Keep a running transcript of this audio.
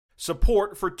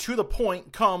Support for To The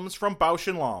Point comes from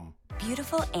Bausch & Lomb.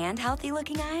 Beautiful and healthy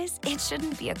looking eyes? It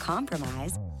shouldn't be a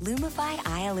compromise. Lumify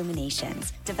Eye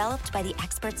Illuminations, developed by the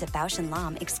experts at Bausch &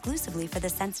 Lomb exclusively for the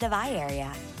sensitive eye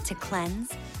area. To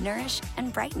cleanse, nourish,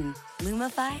 and brighten.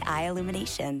 Lumify Eye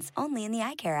Illuminations, only in the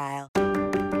eye care aisle.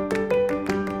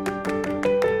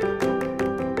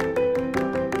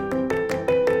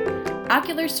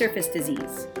 Ocular surface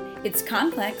disease. It's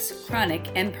complex,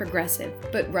 chronic, and progressive,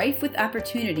 but rife with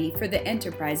opportunity for the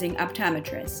enterprising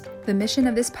optometrist. The mission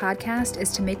of this podcast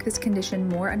is to make this condition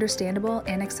more understandable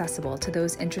and accessible to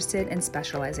those interested in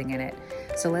specializing in it.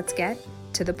 So let's get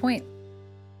to the point.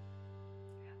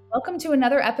 Welcome to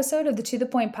another episode of the To The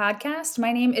Point podcast.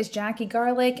 My name is Jackie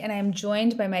Garlick, and I am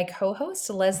joined by my co-host,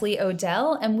 Leslie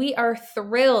Odell, and we are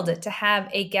thrilled to have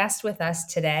a guest with us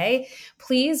today.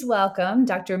 Please welcome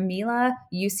Dr. Mila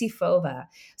Yusifova.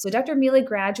 So Dr. Mila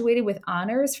graduated with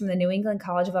honors from the New England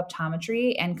College of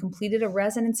Optometry and completed a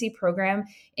residency program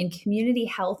in community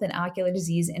health and ocular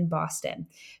disease in Boston.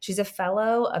 She's a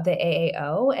fellow of the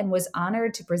AAO and was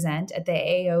honored to present at the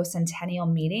AAO Centennial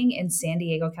Meeting in San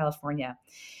Diego, California.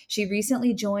 She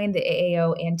recently joined the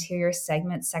AAO Anterior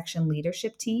Segment Section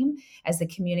Leadership Team as the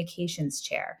Communications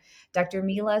Chair. Dr.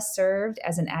 Mila served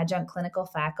as an adjunct clinical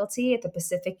faculty at the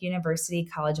Pacific University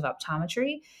College of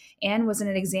Optometry and was an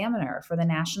examiner for the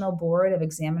National Board of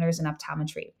Examiners in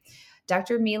Optometry.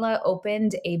 Dr. Mila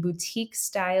opened a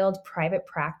boutique-styled private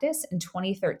practice in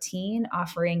 2013,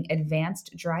 offering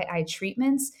advanced dry eye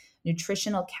treatments,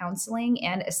 nutritional counseling,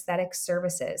 and aesthetic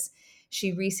services.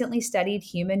 She recently studied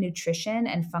human nutrition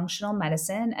and functional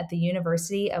medicine at the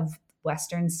University of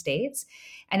Western States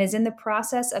and is in the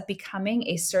process of becoming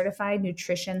a certified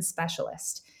nutrition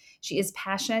specialist. She is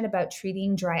passionate about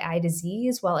treating dry eye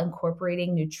disease while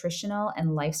incorporating nutritional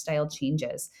and lifestyle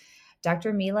changes.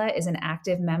 Dr. Mila is an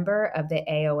active member of the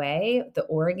AOA, the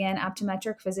Oregon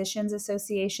Optometric Physicians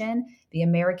Association, the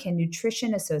American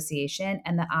Nutrition Association,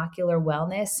 and the Ocular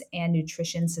Wellness and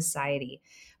Nutrition Society.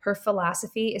 Her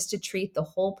philosophy is to treat the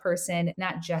whole person,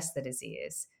 not just the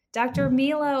disease. Dr.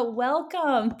 Mila,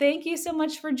 welcome. Thank you so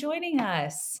much for joining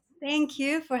us. Thank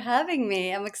you for having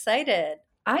me. I'm excited.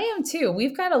 I am too.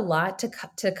 We've got a lot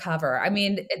to cover. I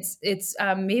mean, it's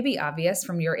maybe obvious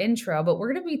from your intro, but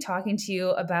we're going to be talking to you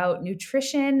about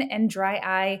nutrition and dry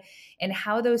eye and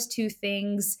how those two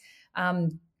things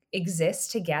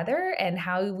exist together and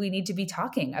how we need to be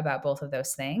talking about both of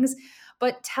those things.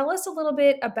 But tell us a little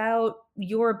bit about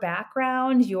your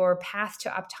background, your path to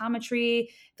optometry,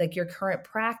 like your current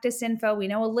practice info. We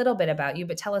know a little bit about you,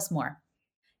 but tell us more.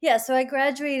 Yeah, so I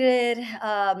graduated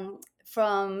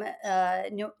from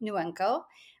Nuenco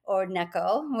or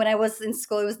NECO. When I was in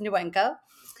school, it was Nuenco.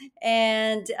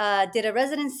 And did a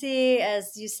residency,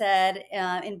 as you said,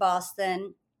 in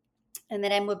Boston. And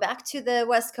then I moved back to the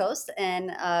West Coast,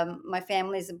 and my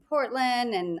family's in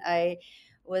Portland. And I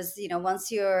was,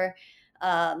 once you're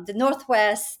the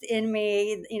Northwest in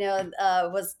me,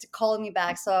 was calling me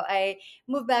back. So I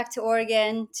moved back to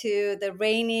Oregon, to the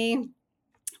rainy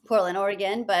Portland,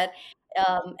 Oregon.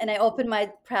 And I opened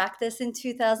my practice in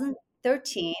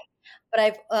 2013.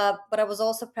 But I was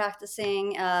also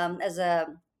practicing as a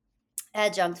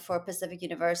adjunct for Pacific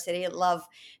University. Love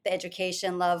the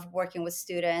education, love working with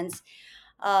students.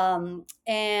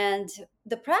 And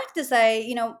the practice,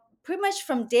 pretty much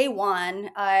from day one,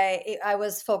 I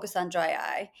was focused on dry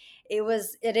eye.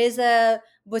 It is a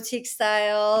boutique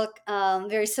style,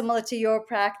 very similar to your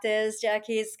practice,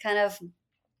 Jackie. It's kind of,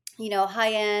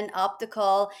 high-end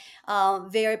optical,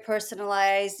 very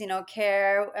personalized,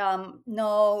 care,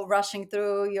 no rushing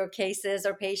through your cases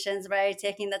or patients, right?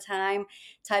 Taking the time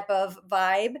type of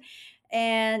vibe.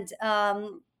 And,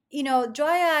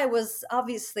 dry eye was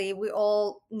obviously, we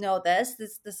all know this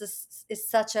is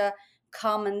such a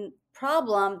common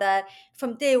problem that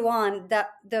from day one, that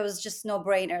there was just no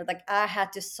brainer. Like I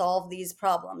had to solve these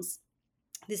problems.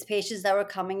 These patients that were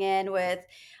coming in with,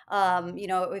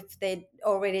 if they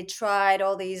already tried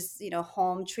all these,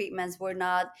 home treatments, were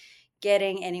not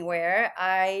getting anywhere.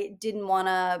 I didn't want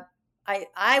to,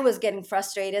 I was getting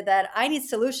frustrated that I need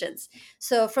solutions.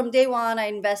 So from day one, I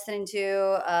invested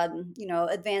into,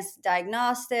 advanced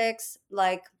diagnostics,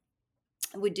 like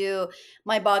we do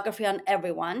myography on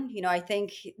everyone. I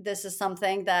think this is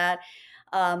something that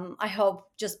I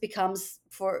hope just becomes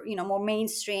more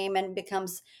mainstream and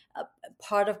becomes a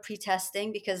part of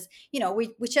pre-testing, because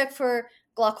we check for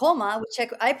glaucoma, we check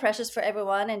eye pressures for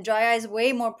everyone, and dry eye is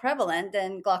way more prevalent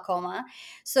than glaucoma.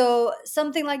 So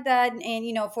something like that,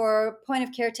 and for point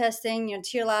of care testing,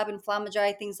 tear lab,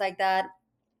 Inflammadry, things like that.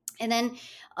 And then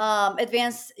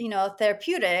advanced,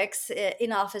 therapeutics,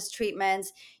 in-office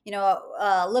treatments,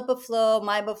 LipiFlow,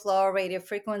 MiboFlow, radio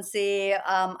frequency,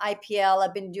 IPL.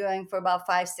 I've been doing for about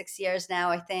 5-6 years now,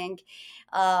 I think.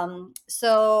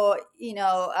 So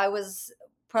I was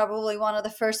probably one of the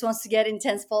first ones to get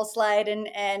intense pulse light,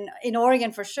 and in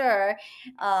Oregon for sure.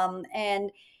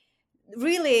 And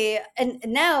really, and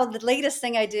now the latest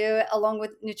thing I do along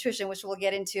with nutrition, which we'll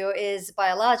get into, is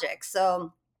biologics.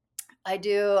 So we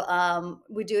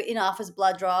do in-office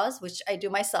blood draws, which I do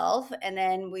myself, and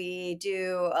then we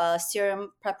do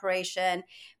serum preparation.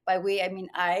 By we, I mean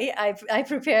I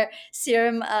prepare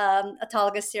serum,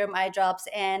 autologous serum eye drops,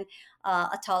 and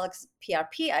autologous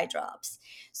PRP eye drops.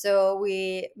 So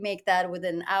we make that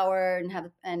within an hour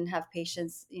and have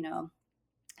patients,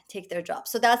 take their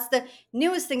drops. So that's the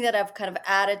newest thing that I've kind of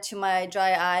added to my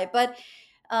dry eye. But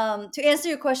to answer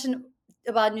your question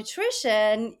about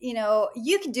nutrition,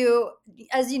 you can do,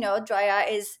 as you know, dry eye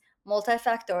is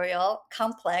multifactorial,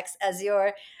 complex, as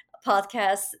your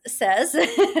podcast says.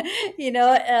 It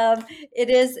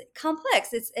is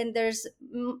complex. And there's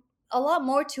a lot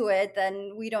more to it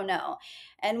than we don't know.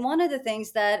 And one of the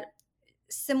things that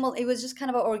it was just kind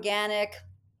of an organic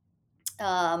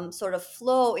sort of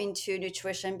flow into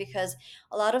nutrition, because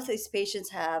a lot of these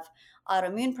patients have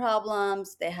autoimmune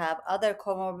problems, they have other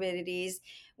comorbidities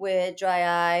with dry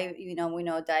eye. We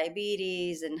know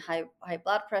diabetes and high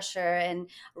blood pressure and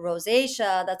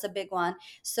rosacea. That's a big one.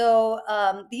 So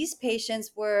these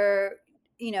patients were,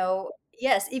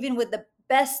 yes, even with the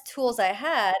best tools I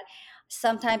had,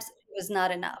 sometimes it was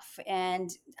not enough, and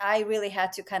I really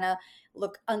had to kind of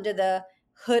look under the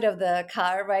hood of the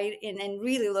car, right? And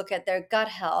really look at their gut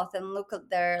health and look at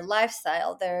their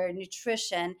lifestyle, their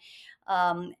nutrition,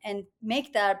 and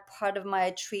make that part of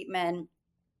my treatment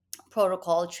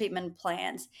protocol, treatment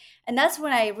plans. And that's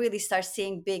when I really start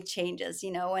seeing big changes,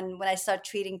 when I start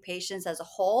treating patients as a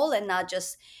whole and not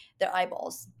just their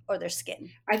eyeballs or their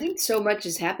skin. I think so much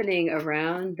is happening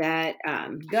around that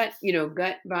gut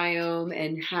biome,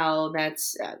 and how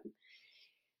that's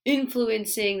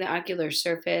influencing the ocular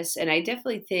surface. And I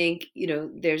definitely think,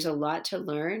 there's a lot to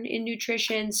learn in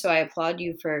nutrition. So I applaud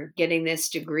you for getting this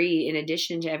degree in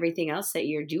addition to everything else that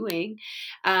you're doing.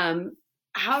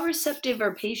 How receptive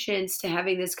are patients to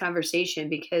having this conversation?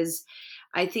 Because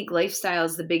I think lifestyle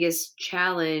is the biggest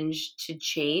challenge to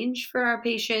change for our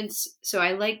patients. So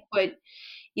I like what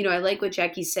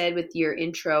Jackie said with your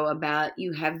intro about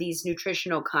you have these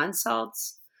nutritional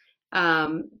consults.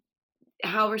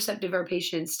 How receptive are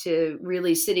patients to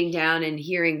really sitting down and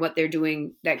hearing what they're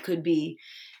doing that could be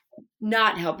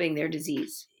not helping their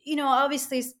disease?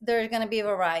 Obviously there's going to be a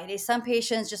variety. Some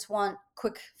patients just want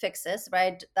quick fixes,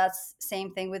 right? That's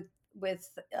same thing with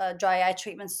dry eye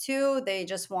treatments too. They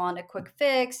just want a quick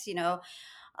fix,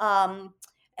 and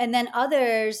then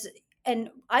others. And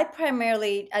I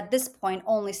primarily at this point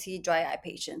only see dry eye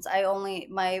patients.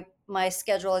 My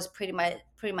schedule is pretty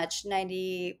much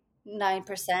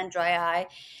 99% dry eye,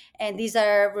 and these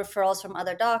are referrals from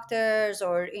other doctors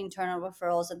or internal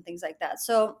referrals and things like that.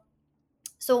 So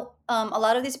a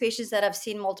lot of these patients that have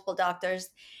seen multiple doctors,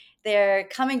 they're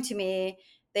coming to me.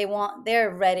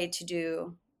 They're ready to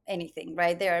do anything,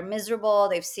 right? They are miserable.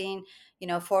 They've seen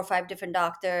 4 or 5 different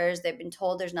doctors. They've been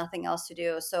told there's nothing else to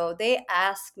do. So they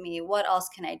ask me, what else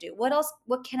can I do? What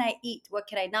can I eat? What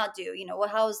can I not do?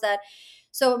 How is that?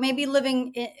 So maybe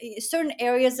living in certain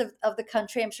areas of the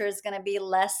country, I'm sure it's going to be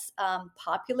less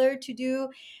popular to do.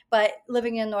 But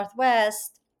living in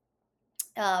Northwest,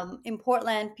 in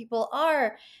Portland, people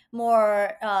are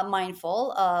more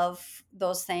mindful of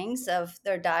those things, of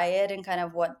their diet and kind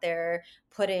of what they're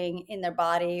putting in their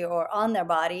body or on their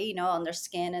body, on their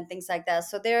skin and things like that.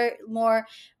 So they're more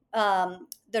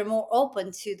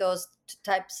open to those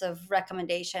types of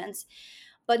recommendations.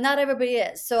 But not everybody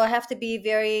is. So I have to be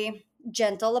very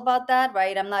gentle about that,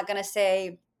 right? I'm not going to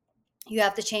say you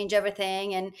have to change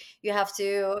everything and you have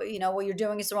to, what you're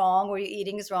doing is wrong, what you're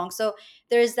eating is wrong. So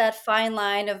there's that fine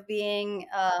line of being,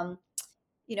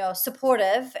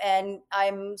 supportive. And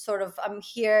I'm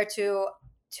here to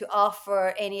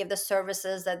offer any of the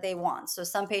services that they want. So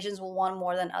some patients will want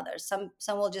more than others.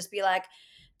 Some will just be like,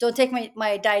 don't take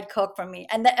my Diet Coke from me.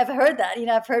 And I've heard that,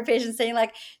 I've heard patients saying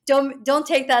like, don't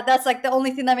take that. That's like the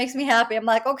only thing that makes me happy. I'm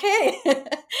like, okay,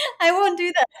 I won't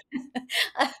do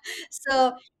that.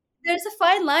 So there's a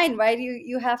fine line, right?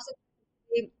 You have to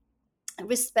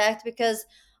respect, because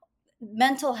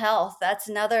mental health, that's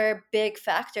another big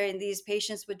factor in these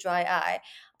patients with dry eye.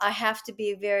 I have to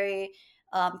be very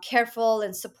careful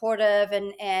and supportive.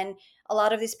 And a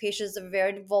lot of these patients are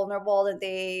very vulnerable, and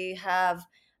they have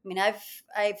I mean,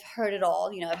 I've heard it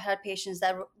all. I've had patients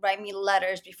that write me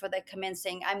letters before they come in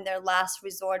saying I'm their last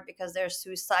resort because they're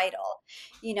suicidal,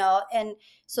 and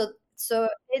so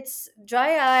it's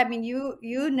dry eye. I mean,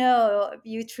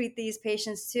 you treat these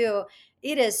patients too.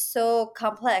 It is so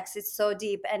complex. It's so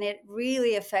deep, and it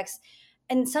really affects.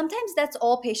 And sometimes that's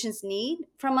all patients need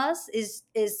from us is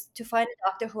to find a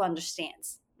doctor who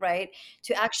understands, right?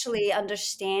 To actually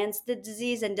understands the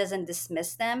disease and doesn't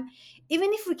dismiss them,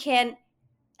 even if we can't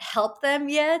help them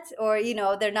yet, or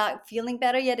they're not feeling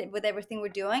better yet with everything we're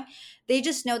doing. They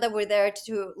just know that we're there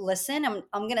to listen.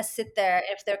 I'm gonna sit there.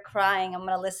 If they're crying, I'm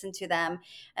gonna listen to them,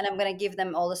 and I'm gonna give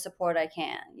them all the support I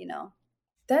can.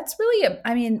 That's really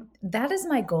I mean, that is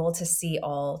my goal, to see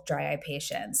all dry eye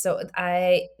patients. So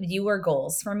you were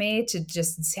goals for me to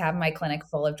just have my clinic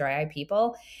full of dry eye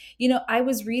people. I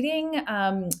was reading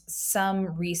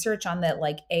some research on the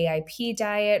like AIP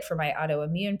diet for my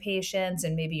autoimmune patients,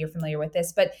 and maybe you're familiar with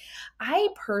this, but I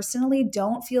personally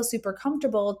don't feel super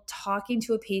comfortable talking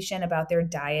to a patient about their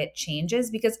diet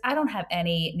changes because I don't have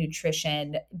any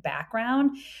nutrition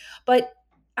background. But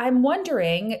I'm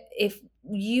wondering if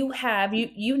you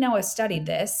now have studied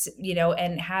this,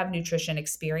 and have nutrition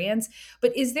experience,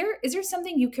 but is there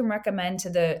something you can recommend to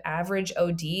the average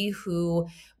OD who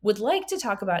would like to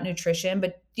talk about nutrition,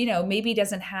 but maybe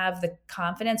doesn't have the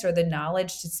confidence or the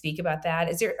knowledge to speak about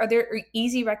that? Are there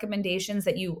easy recommendations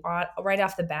that you right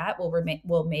off the bat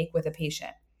will make with a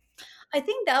patient? I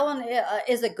think that one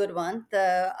is a good one.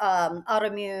 The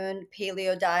autoimmune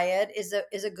paleo diet is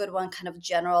a good one, kind of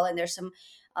general, and there's some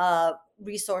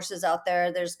resources out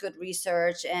there. There's good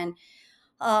research, and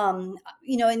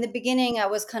in the beginning, I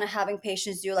was kind of having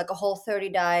patients do like a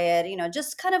Whole30 diet,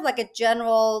 just kind of like a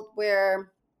general,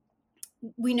 where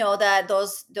we know that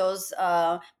those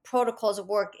protocols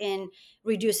work in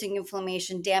reducing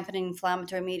inflammation, dampening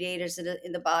inflammatory mediators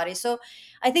in the body. So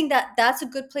I think that that's a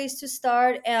good place to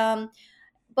start.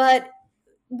 But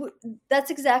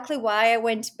that's exactly why I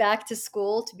went back to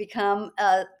school to become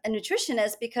a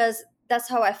nutritionist, because that's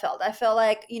how I felt. I felt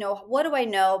like, what do I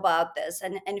know about this?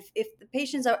 And if the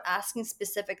patients are asking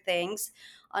specific things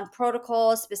on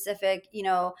protocols, specific,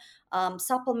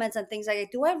 supplements and things like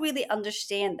that, do I really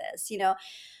understand this?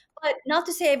 But not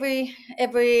to say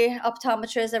every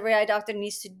optometrist, every eye doctor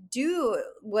needs to do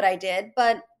what I did,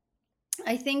 but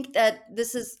I think that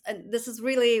this is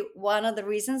really one of the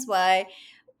reasons why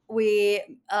we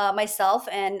myself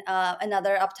and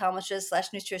another optometrist slash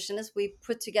nutritionist, we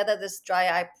put together this dry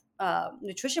eye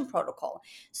nutrition protocol,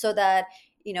 so that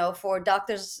for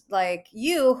doctors like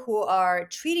you who are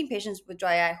treating patients with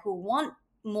dry eye who want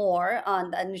more on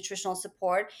the nutritional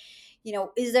support,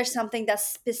 is there something that's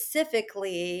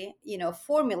specifically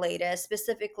formulated,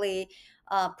 specifically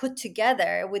put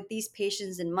together with these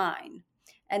patients in mind?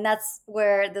 And that's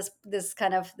where this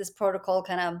protocol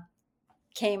kind of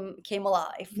came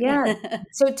alive. Yeah.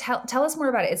 So tell us more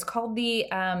about it. It's called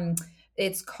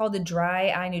the Dry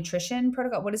Eye Nutrition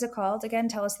Protocol. What is it called again?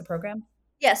 Tell us the program.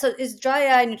 Yeah, so it's Dry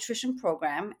Eye Nutrition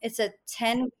Program. It's a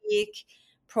 10-week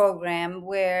program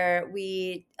where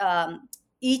we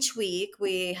each week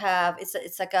we have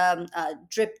it's like a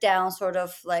drip down sort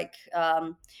of like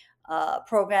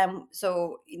program.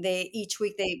 So each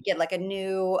week they get like a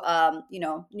new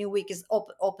new week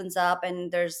opens up,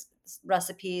 and there's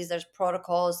recipes, there's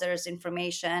protocols, there's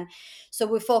information. So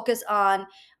we focus on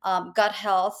gut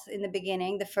health in the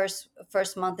beginning. The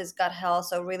first month is gut health,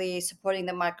 so really supporting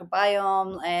the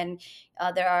microbiome, and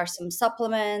there are some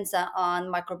supplements on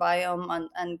microbiome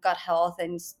and gut health,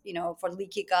 and for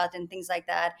leaky gut and things like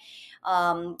that.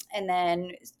 And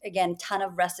then again, ton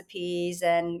of recipes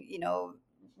and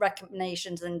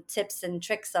recommendations and tips and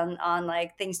tricks on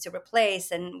like things to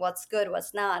replace and what's good,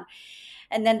 what's not.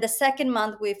 And then the second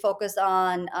month we focus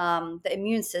on the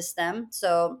immune system,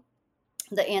 so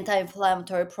the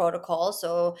anti-inflammatory protocol.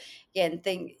 So again,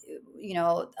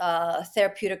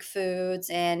 therapeutic foods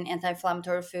and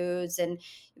anti-inflammatory foods, and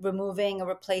removing or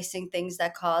replacing things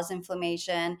that cause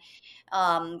inflammation.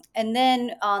 And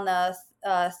then on the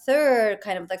third,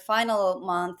 kind of the final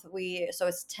month, so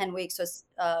it's 10 weeks. So it's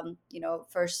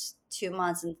first 2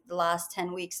 months, and the last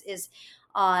 10 weeks is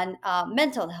on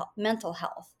mental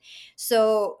health.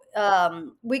 So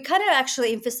we kind of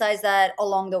actually emphasize that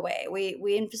along the way.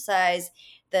 We emphasize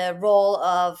the role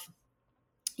of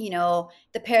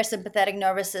the parasympathetic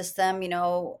nervous system,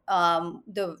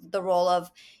 the role of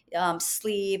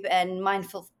sleep and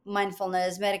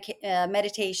mindfulness,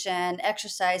 meditation,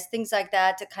 exercise, things like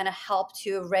that, to kind of help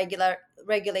to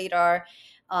regulate our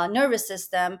nervous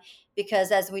system.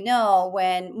 Because as we know,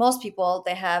 when most people,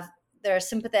 they have their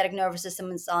sympathetic nervous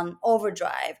system is on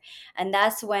overdrive, and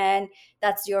that's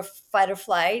your fight or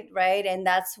flight, right? And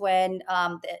that's when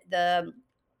the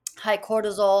high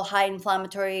cortisol, high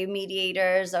inflammatory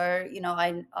mediators are,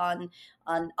 on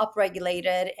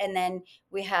upregulated, and then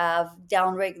we have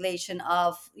downregulation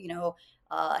of,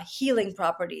 healing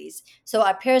properties. So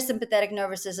our parasympathetic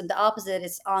nervous system, the opposite,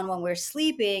 is on when we're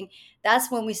sleeping.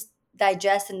 That's when we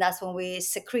digest, and that's when we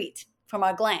secrete from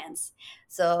our glands.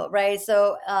 So right,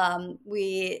 so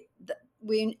we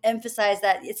emphasize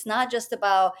that it's not just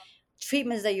about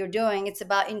treatments that you're doing; it's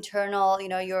about internal,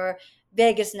 your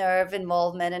vagus nerve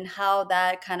involvement and how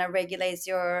that kind of regulates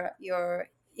your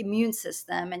immune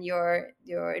system and your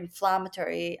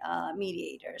inflammatory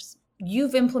mediators.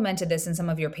 You've implemented this in some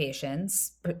of your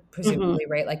patients, presumably,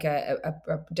 right? Like a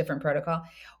different protocol.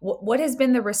 What has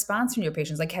been the response from your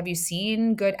patients? Like, have you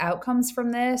seen good outcomes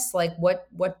from this? Like, what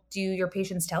do your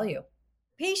patients tell you?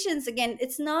 Patients, again,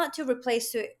 it's not to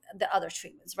replace the other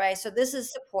treatments, right? So this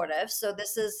is supportive. So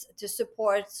this is to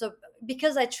support. So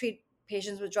because I treat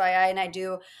patients with dry eye and I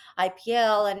do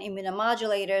IPL and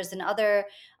immunomodulators and other,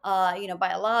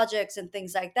 biologics and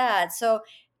things like that. So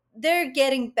they're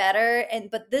getting better,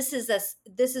 but this is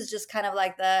just kind of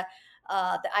like the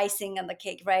icing on the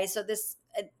cake, right? So this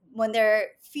when they're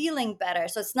feeling better.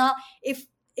 So it's not,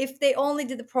 if they only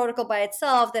did the protocol by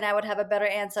itself, then I would have a better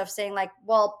answer of saying like,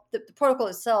 well, the protocol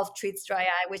itself treats dry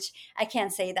eye, which I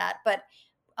can't say that. But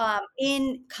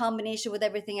in combination with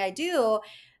everything I do,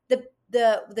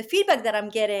 the feedback that I'm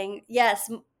getting,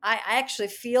 yes, I actually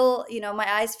feel,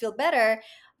 my eyes feel better.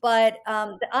 But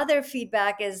the other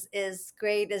feedback is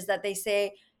great, is that they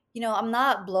say, I'm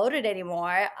not bloated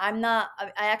anymore. I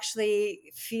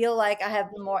actually feel like I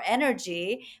have more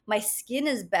energy. My skin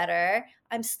is better.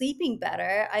 I'm sleeping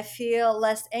better. I feel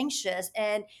less anxious.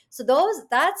 And so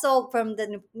that's all from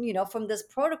from this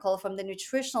protocol, from the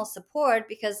nutritional support,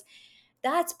 because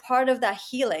that's part of that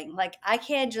healing. Like I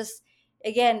can't just,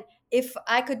 again, if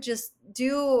I could just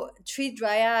treat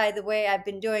dry eye the way I've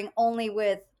been doing, only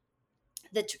with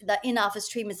the in-office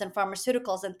treatments and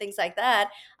pharmaceuticals and things like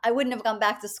that, I wouldn't have gone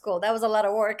back to school. That was a lot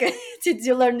of work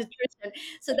to learn nutrition.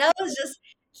 So that was just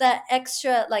that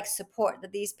extra like support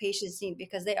that these patients need,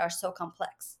 because they are so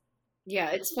complex.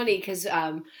 Yeah, it's funny because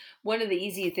one of the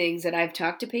easy things that I've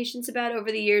talked to patients about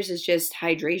over the years is just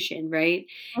hydration, right?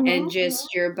 And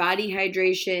just your body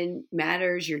hydration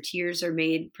matters. Your tears are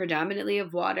made predominantly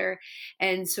of water.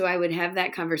 And so I would have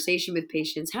that conversation with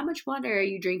patients. How much water are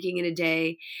you drinking in a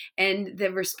day? And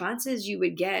the responses you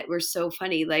would get were so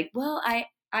funny. Like, well, I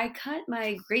cut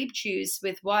my grape juice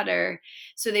with water.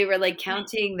 So they were like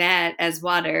counting that as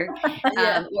water,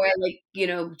 Yeah. or like,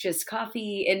 just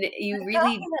coffee. And you Coffee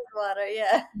really, has water,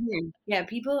 yeah. yeah,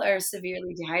 people are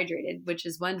severely dehydrated, which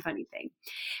is one funny thing.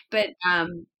 But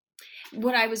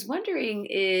what I was wondering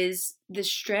is the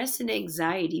stress and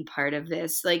anxiety part of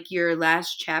this, like your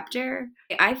last chapter.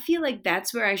 I feel like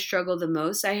that's where I struggle the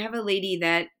most. I have a lady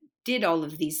that did all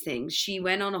of these things. She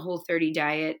went on a Whole30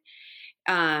 diet.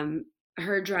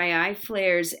 Her dry eye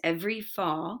flares every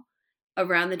fall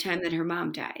around the time that her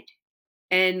mom died.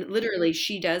 And literally,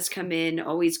 she does come in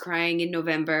always crying in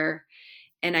November.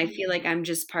 And I feel like I'm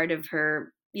just part of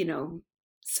her,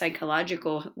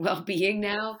 psychological well-being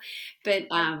now. But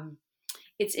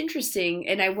it's interesting.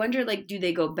 And I wonder, like, do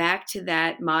they go back to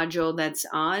that module that's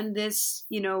on this,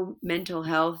 mental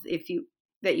health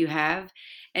that you have,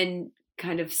 and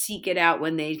kind of seek it out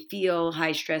when they feel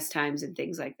high stress times and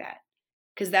things like that?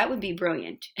 Because that would be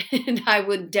brilliant. And I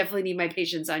would definitely need my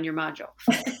patients on your module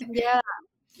Yeah.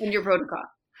 and your protocol.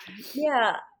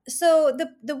 Yeah. So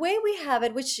the way we have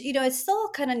it, which it's still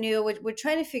kind of new, we're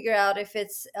trying to figure out if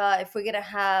it's if we're gonna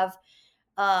have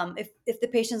if the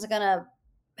patients are gonna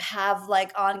have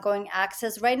like ongoing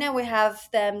access. Right now, we have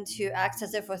them to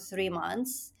access it for 3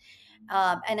 months,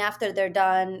 and after they're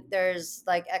done, there's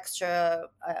like extra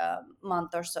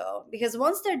month or so, because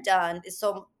once they're done, it's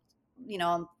so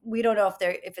we don't know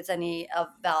if it's any of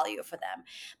value for them.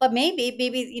 But maybe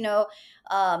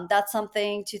that's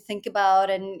something to think about.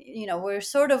 And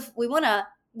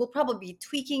we'll probably be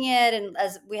tweaking it, and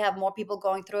as we have more people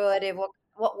going through it,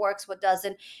 what works, what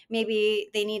doesn't. Maybe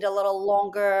they need a little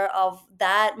longer of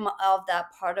that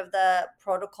part of the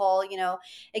protocol.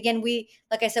 Again,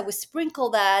 like I said, we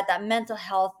sprinkle that mental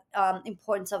health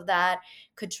importance of that,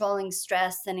 controlling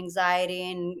stress and anxiety,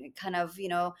 and kind of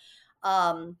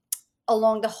um,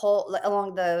 along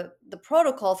the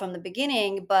protocol from the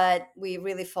beginning. But we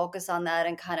really focus on that,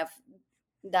 and kind of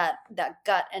that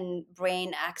gut and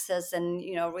brain access, and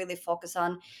really focus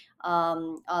on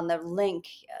the link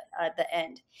at the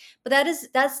end. But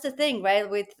that's the thing, right,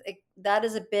 with that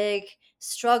is a big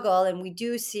struggle. And we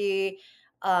do see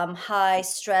high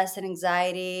stress and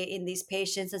anxiety in these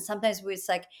patients. And sometimes it's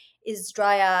like, is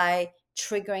dry eye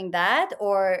triggering that,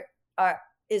 or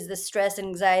is the stress and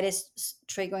anxiety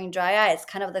triggering dry eye? It's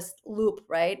kind of this loop,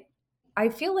 right? I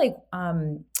feel like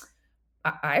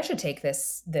I should take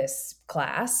this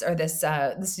class or this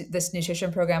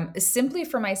nutrition program simply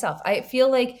for myself. I feel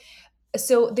like,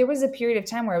 so there was a period of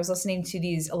time where I was listening to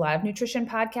a lot of nutrition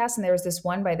podcasts, and there was this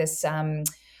one by this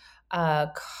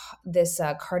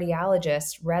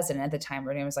cardiologist resident at the time.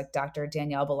 Her name was like Dr.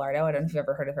 Danielle Belardo. I don't know if you've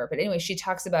ever heard of her, but anyway, she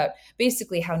talks about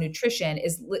basically how nutrition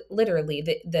is literally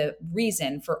the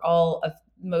reason for all of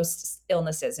most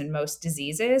illnesses and most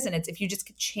diseases. And it's, if you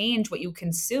just change what you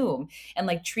consume and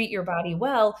like treat your body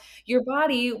well, your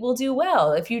body will do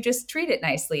well if you just treat it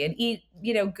nicely and eat,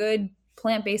 good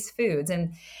plant-based foods.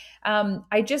 And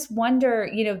I just wonder,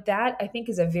 that I think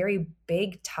is a very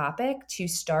big topic to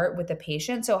start with the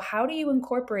patient. So how do you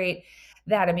incorporate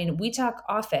that? I mean, we talk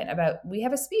often about, we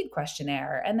have a speed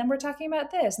questionnaire, and then we're talking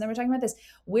about this, and then we're talking about this.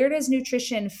 Where does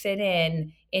nutrition fit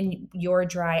in your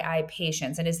dry eye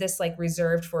patients? And is this like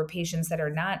reserved for patients that are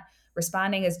not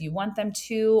responding as you want them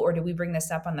to, or do we bring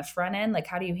this up on the front end? Like,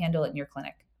 how do you handle it in your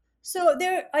clinic? So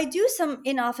I do some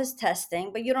in-office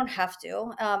testing, but you don't have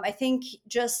to. I think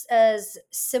just as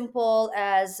simple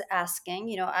as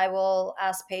asking, I will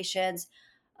ask patients,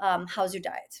 how's your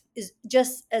diet? Is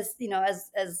just as,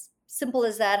 as simple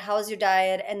as that. How's your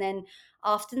diet? And then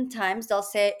oftentimes they'll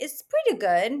say, it's pretty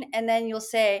good. And then you'll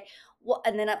say, well,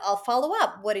 and then I'll follow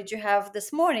up. What did you have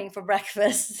this morning for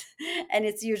breakfast? And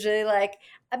it's usually like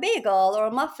a bagel or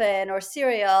a muffin or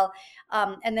cereal.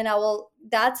 And then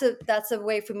that's a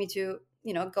way for me to,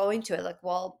 go into it. Like,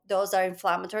 well, those are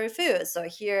inflammatory foods. So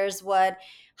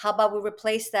how about we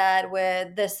replace that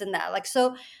with this and that? Like,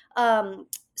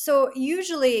 so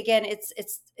usually again,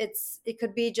 it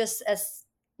could be just as,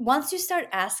 once you start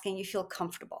asking, you feel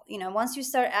comfortable. Once you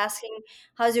start asking,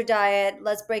 how's your diet?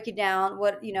 Let's break it down.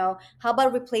 How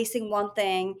about replacing one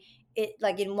thing,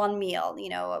 like in one meal,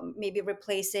 maybe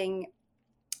replacing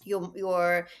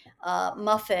your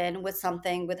muffin with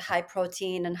something with high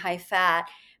protein and high fat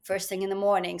first thing in the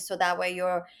morning. So that way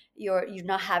you're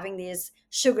not having these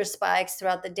sugar spikes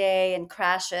throughout the day and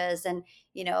crashes, and,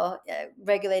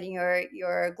 regulating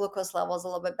your glucose levels a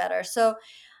little bit better. So,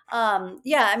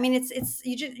 I mean, it's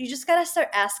you just gotta start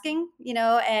asking,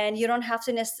 and you don't have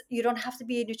to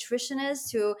be a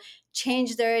nutritionist to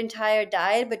change their entire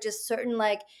diet, but just certain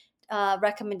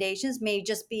recommendations may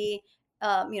just be,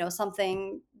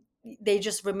 something they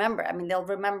just remember. I mean, they'll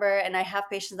remember. And I have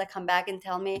patients that come back and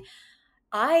tell me,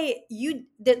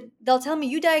 they'll tell me,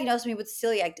 you diagnosed me with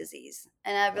celiac disease.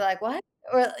 And I'd be like, what?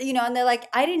 Or, and they're like,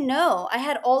 I didn't know. I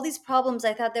had all these problems.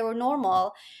 I thought they were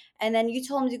normal. And then you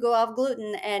told me to go off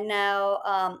gluten. And now,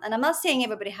 and I'm not saying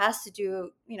everybody has to do,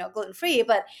 gluten-free,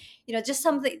 but, just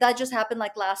something that just happened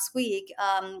like last week.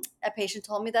 A patient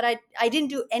told me that I didn't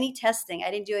do any testing.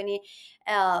 I didn't do any,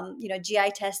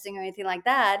 GI testing or anything like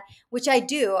that, which I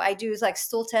do. I do like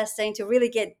stool testing to really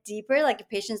get deeper, like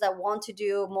patients that want to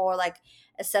do more like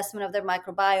assessment of their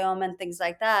microbiome and things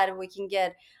like that, we can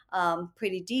get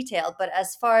pretty detailed. But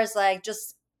as far as like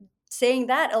just saying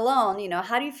that alone,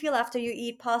 how do you feel after you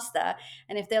eat pasta?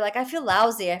 And if they're like, I feel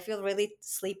lousy, I feel really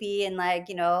sleepy and like,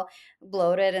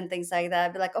 bloated and things like that,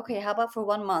 I'd be like, okay, how about for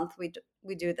 1 month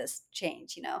we do this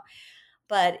change,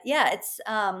 But yeah, it's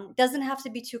doesn't have to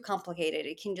be too complicated.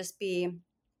 It can just be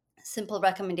simple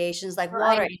recommendations like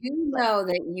water. I do know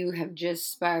that you have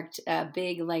just sparked a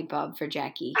big light bulb for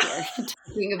Jackie here,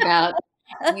 talking about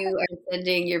you are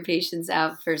sending your patients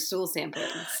out for stool sampling.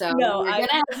 So we're going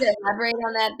to have to elaborate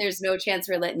on that. There's no chance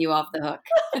we're letting you off the hook.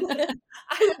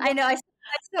 I know. I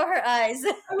saw her eyes.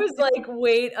 I was like,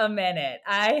 wait a minute.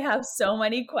 I have so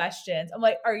many questions. I'm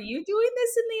like, are you doing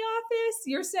this in the office?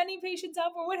 You're sending patients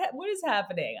out for what is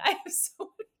happening? I have so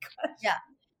many questions. Yeah.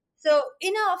 So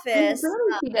in office,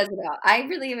 she does it all. I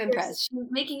really am impressed. She's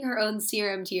making her own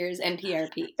serum tiers and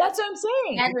PRP. That's what I'm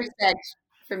saying. And respect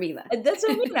for Mila. That's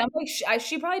what I mean. I'm like,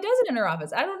 she probably does it in her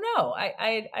office. I don't know.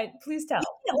 I please tell.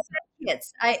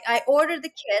 Kits. I order the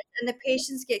kits, and the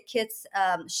patients get kits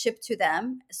shipped to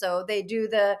them. So they do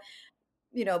the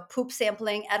poop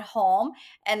sampling at home,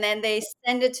 and then they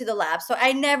send it to the lab. So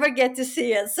I never get to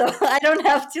see it. So I don't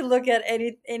have to look at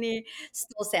any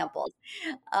stool samples.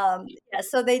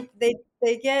 So they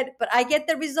get, but I get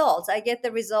the results.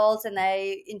 And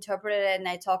I interpret it and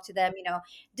I talk to them.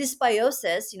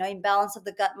 Dysbiosis, imbalance of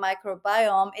the gut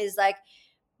microbiome is like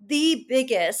the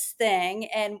biggest thing,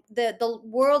 and the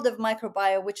world of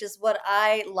microbiome, which is what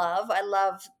I love. I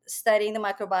love studying the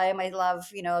microbiome. I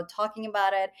love, talking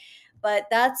about it. but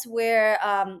that's where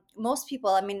most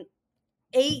people, I mean,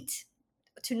 8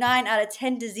 to 9 out of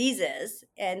 10 diseases,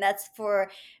 and that's for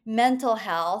mental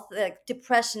health, like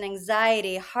depression,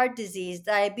 anxiety, heart disease,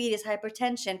 diabetes,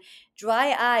 hypertension,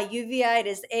 dry eye,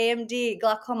 uveitis, AMD,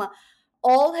 glaucoma,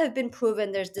 all have been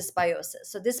proven there's dysbiosis.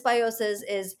 So dysbiosis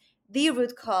is the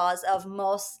root cause of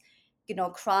most,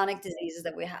 chronic diseases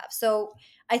that we have. So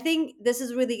I think this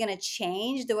is really going to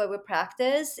change the way we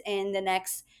practice in the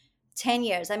next 10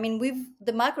 years. I mean, we've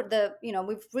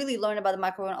really learned about the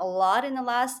microbiome a lot in the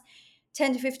last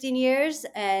 10 to 15 years,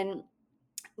 and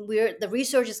the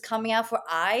research is coming out for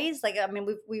eyes. Like, I mean,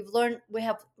 we've learned, we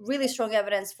have really strong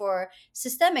evidence for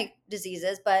systemic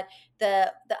diseases, but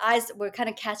the eyes, we're kind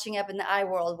of catching up in the eye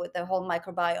world with the whole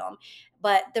microbiome.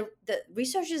 But the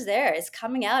research is there, it's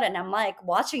coming out, and I'm like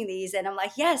watching these and I'm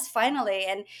like, yes, finally.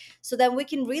 And so then we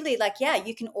can really, like, yeah,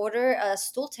 you can order a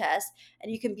stool test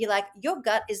and you can be like, your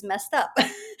gut is messed up.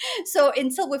 So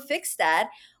until we fix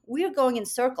that, we're going in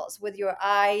circles with your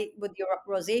eye, with your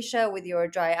rosacea, with your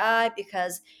dry eye,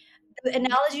 because the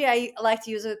analogy I like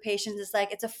to use with patients is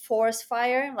like, it's a forest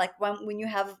fire. Like when you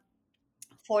have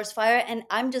forest fire, and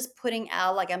I'm just putting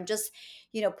out, like, I'm just,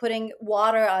 putting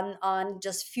water on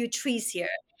just few trees here.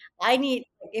 I need,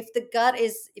 if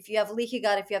you have leaky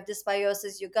gut, if you have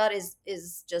dysbiosis, your gut is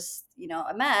just,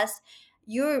 a mess.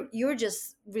 You're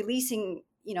just releasing,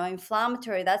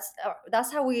 inflammatory. That's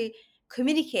how we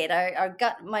communicate. Our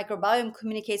gut microbiome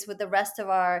communicates with the rest of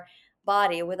our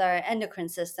body, with our endocrine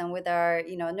system, with our,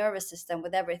 nervous system,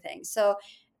 with everything. So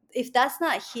if that's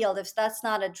not healed, if that's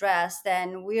not addressed,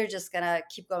 then we're just gonna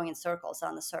keep going in circles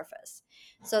on the surface.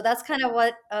 So that's kind of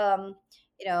what,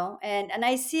 and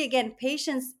I see, again,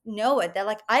 patients know it. They're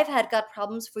like, I've had gut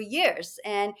problems for years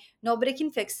and nobody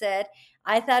can fix it.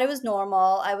 I thought it was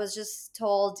normal. I was just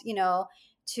told,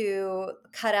 to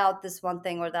cut out this one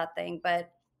thing or that thing.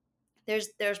 But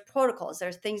there's protocols.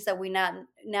 There's things that we now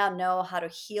know how to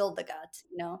heal the gut.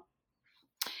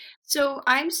 So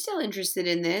I'm still interested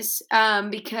in this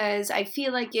because I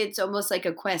feel like it's almost like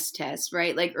a quest test,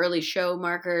 right? Like early show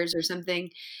markers or something.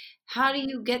 How do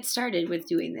you get started with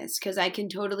doing this? Because I can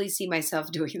totally see myself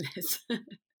doing this.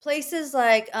 Places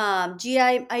like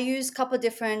GI, I use a couple of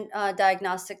different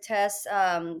diagnostic tests,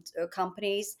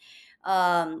 companies.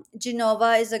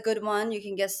 Genova is a good one. You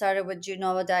can get started with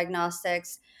Genova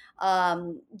Diagnostics.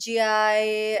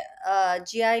 GI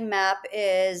Map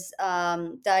is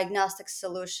Diagnostic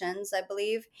Solutions, I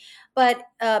believe. But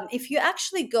if you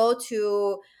actually go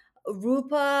to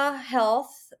Rupa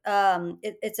Health,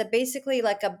 it's basically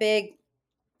like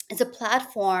it's a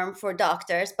platform for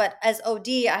doctors. But as OD,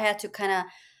 I had to kind of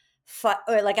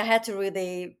I had to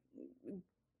really,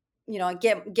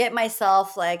 get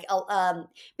myself, like,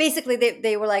 basically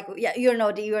they were like, yeah, you're an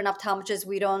OD, you're an optometrist,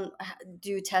 we don't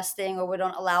do testing, or we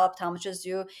don't allow optometrists to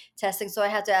do testing. So I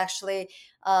had to actually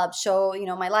show,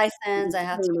 my license. I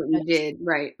had to, You did,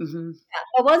 right. Mm-hmm.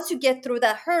 but once you get through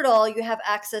that hurdle, you have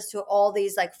access to all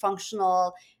these, like,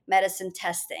 functional medicine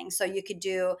testing. So you could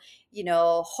do,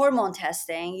 hormone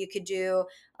testing. You could do,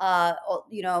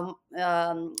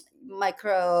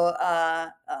 micro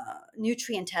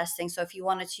nutrient testing. So if you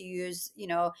wanted to use,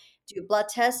 do blood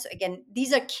tests, again,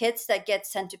 these are kits that get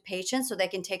sent to patients, so they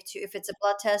can take to, if it's a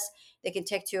blood test, they can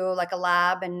take to like a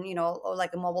lab and, or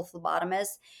like a mobile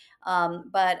phlebotomist.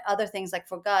 But other things like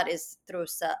for gut is through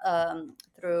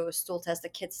stool test, the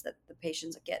kits that the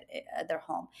patients get at their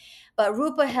home. But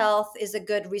Rupa Health is a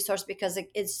good resource because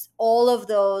it's all of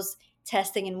those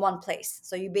testing in one place.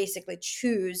 So you basically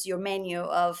choose your menu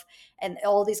of, and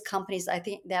all these companies, I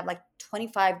think they have like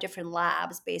 25 different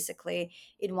labs basically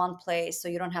in one place. So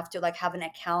you don't have to, like, have an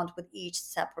account with each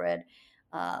separate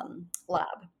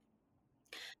lab.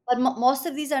 But most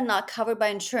of these are not covered by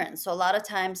insurance. So a lot of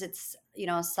times it's,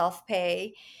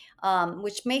 self-pay,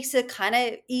 which makes it kind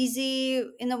of easy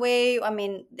in a way. I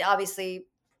mean, obviously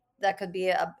that could be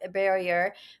a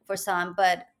barrier for some,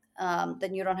 but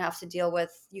then you don't have to deal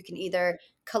with, you can either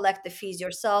collect the fees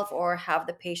yourself or have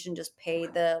the patient just pay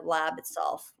the lab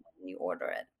itself when you order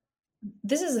it.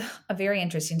 This is a very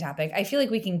interesting topic. I feel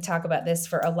like we can talk about this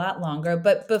for a lot longer,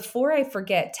 but before I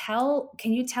forget,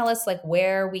 can you tell us, like,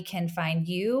 where we can find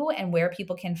you and where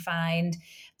people can find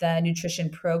the nutrition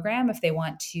program if they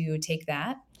want to take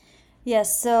that?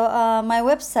 Yes, so my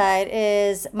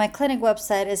clinic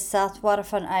website is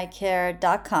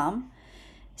southwaterfronteyecare.com.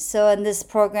 So, and this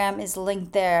program is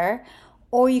linked there,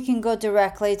 or you can go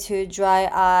directly to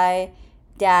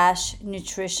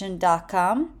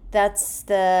dryeye-nutrition.com. That's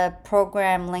the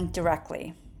program link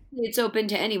directly. It's open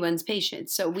to anyone's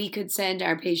patients. So we could send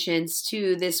our patients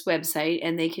to this website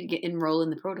and they could enroll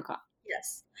in the protocol.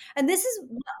 Yes. And this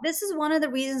is one of the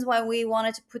reasons why we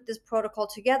wanted to put this protocol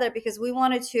together, because we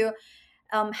wanted to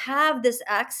have this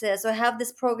access or have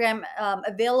this program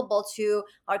available to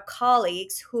our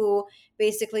colleagues who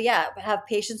basically, have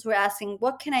patients who are asking,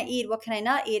 what can I eat? What can I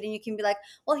not eat? And you can be like,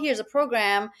 well, here's a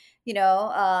program,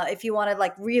 if you wanted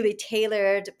like really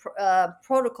tailored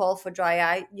protocol for dry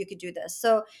eye, you could do this.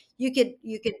 So you could,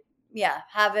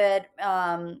 have it,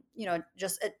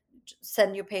 just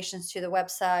send your patients to the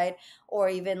website, or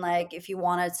even like if you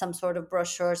wanted some sort of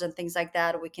brochures and things like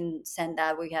that, we can send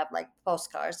that. We have like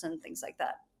postcards and things like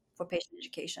that for patient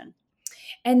education.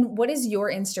 And what is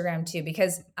your Instagram too?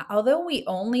 Because although we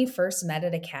only first met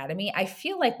at Academy, I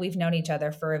feel like we've known each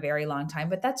other for a very long time,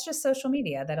 but that's just social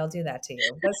media that'll do that to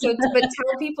you. But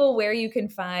tell people where you can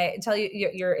tell you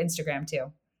your Instagram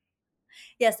too.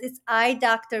 Yes, it's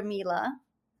Dr. Mila.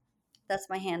 That's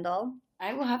my handle.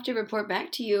 I will have to report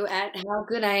back to you at how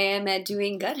good I am at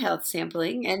doing gut health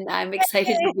sampling, and I'm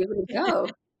excited to be able to go.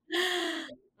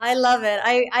 I love it.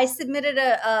 I submitted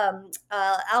a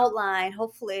outline,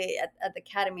 hopefully at the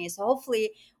Academy. So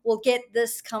hopefully we'll get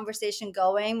this conversation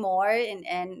going more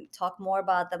and talk more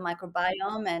about the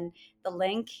microbiome and the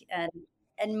link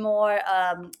and more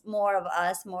of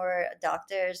us, more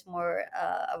doctors, more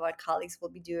of our colleagues will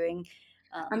be doing.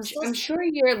 I'm sure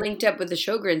you're linked up with the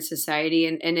Sjogren's Society,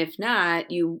 and if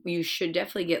not, you should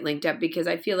definitely get linked up, because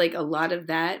I feel like a lot of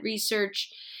that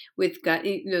research with gut,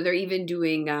 they're even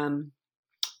doing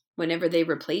whenever they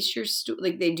replace your stool,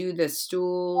 like they do the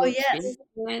stool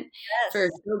transplant for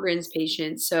Sjogren's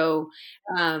patients. So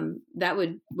that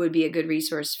would be a good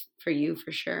resource for you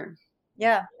for sure.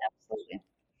 Yeah, absolutely.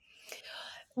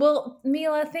 Well,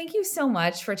 Mila, thank you so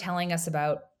much for telling us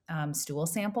about stool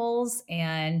samples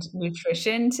and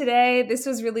nutrition today. This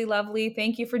was really lovely.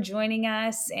 Thank you for joining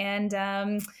us. And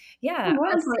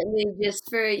more importantly, just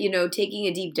for, taking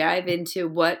a deep dive into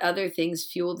what other things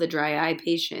fuel the dry eye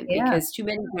patient, because too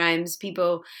many times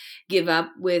people give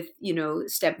up with,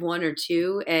 step 1 or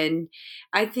 2. And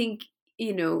I think,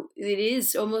 it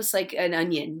is almost like an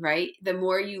onion, right? The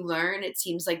more you learn, it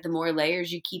seems like the more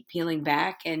layers you keep peeling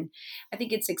back. And I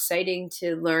think it's exciting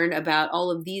to learn about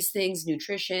all of these things,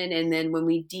 nutrition. And then when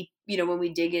we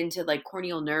dig into like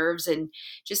corneal nerves and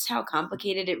just how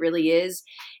complicated it really is,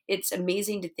 it's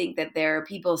amazing to think that there are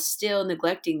people still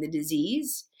neglecting the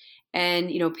disease.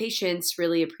 And, patients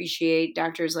really appreciate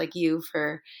doctors like you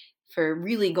for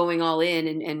really going all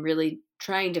in and really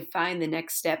trying to find the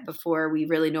next step before we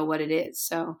really know what it is.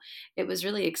 So it was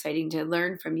really exciting to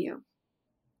learn from you.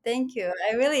 Thank you.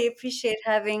 I really appreciate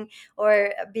having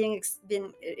or being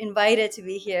invited to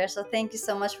be here. So thank you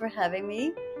so much for having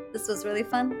me. This was really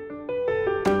fun.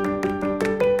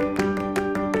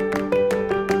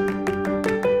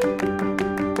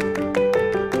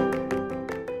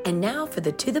 And now for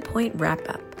the To The Point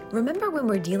wrap-up. Remember, when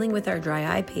we're dealing with our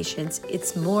dry eye patients,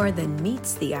 it's more than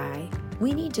meets the eye.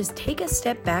 We need to take a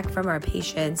step back from our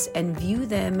patients and view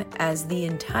them as the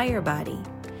entire body.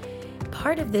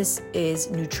 Part of this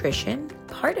is nutrition.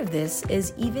 Part of this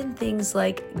is even things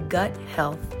like gut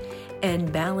health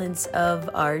and balance of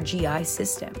our GI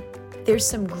system. There's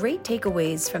some great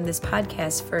takeaways from this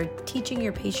podcast for teaching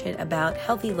your patient about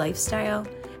healthy lifestyle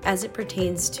as it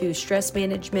pertains to stress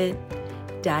management,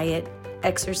 diet,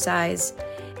 exercise,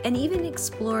 and even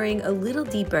exploring a little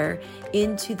deeper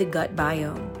into the gut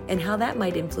biome and how that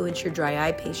might influence your dry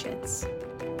eye patients.